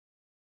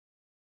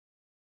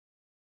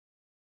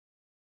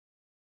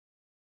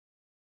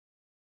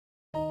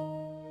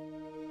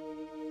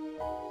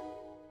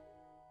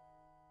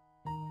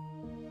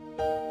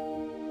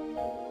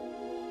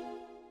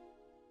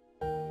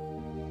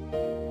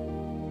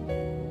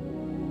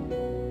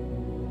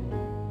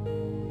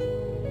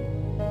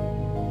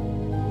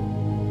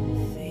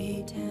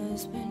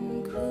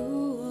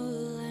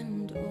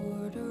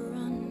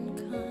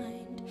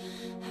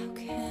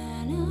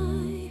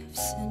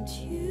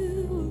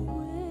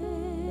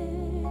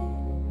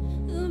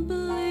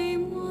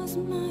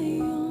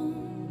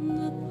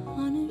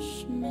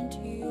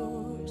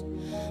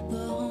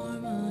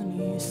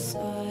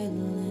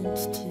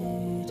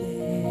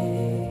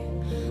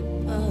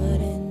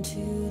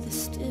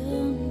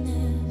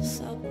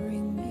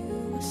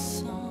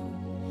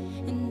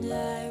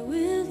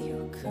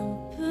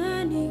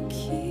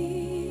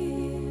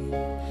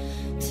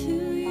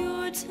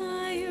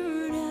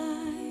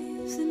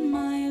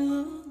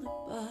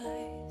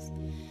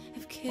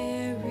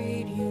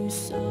carried you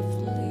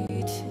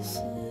softly to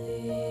sleep.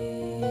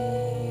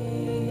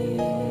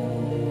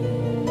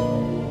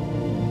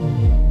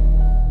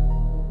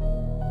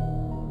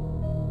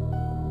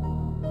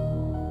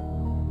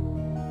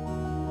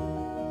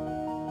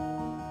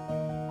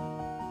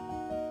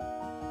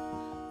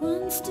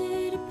 Once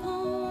did a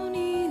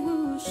pony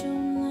who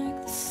shone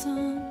like the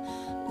sun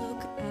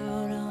look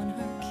out on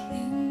her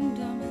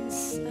kingdom and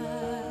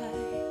sigh.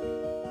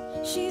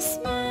 She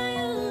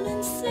smiled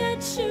and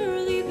said,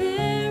 surely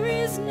there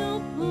is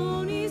no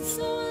pony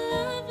so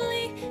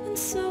lovely and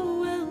so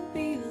well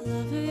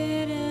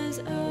beloved as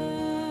I.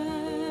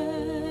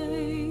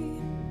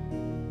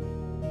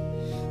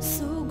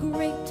 So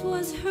great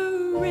was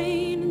her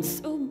reign and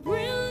so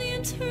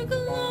brilliant her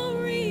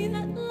glory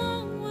that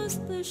long was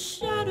the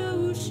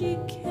shadow she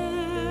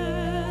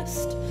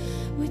cast,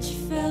 which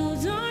fell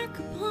dark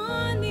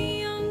upon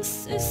the young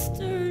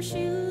sister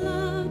she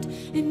loved,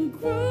 and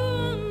grew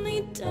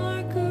only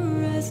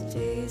darker as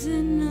days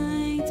and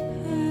night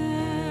passed.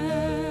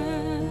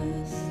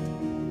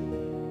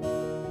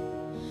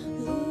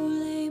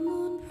 Lule,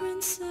 moon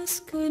princess,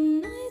 good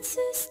night,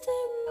 sister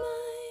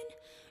mine,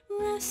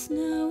 rest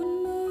now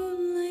in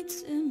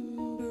moonlight's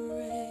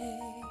embrace.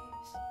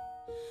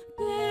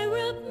 Bear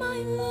up my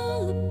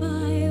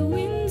lullaby,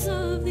 winds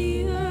of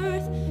the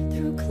earth,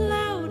 through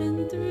cloud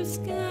and through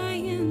sky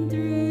and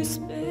through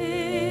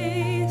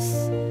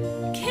space.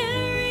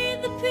 Carry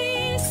the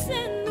peace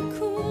and the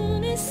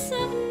coolness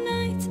of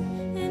night,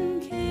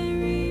 and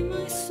carry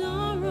my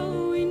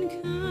sorrow in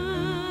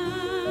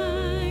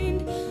kind.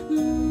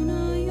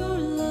 Luna, your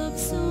love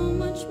so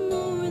much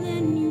more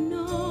than you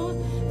know.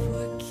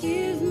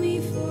 Forgive me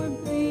for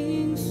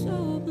being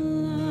so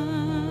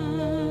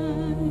blind.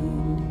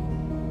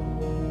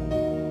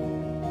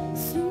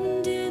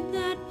 Soon did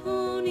that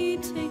pony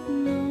take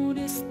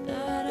notice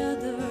that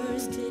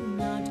others did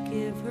not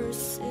give her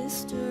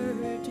sister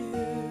her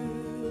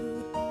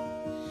due,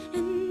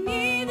 and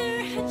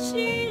neither had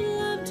she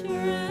loved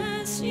her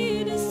as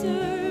she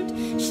deserved.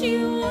 She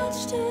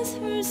watched as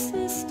her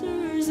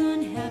sister's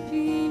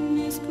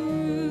unhappiness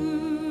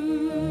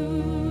grew,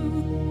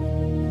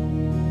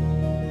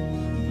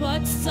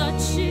 but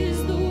such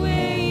is the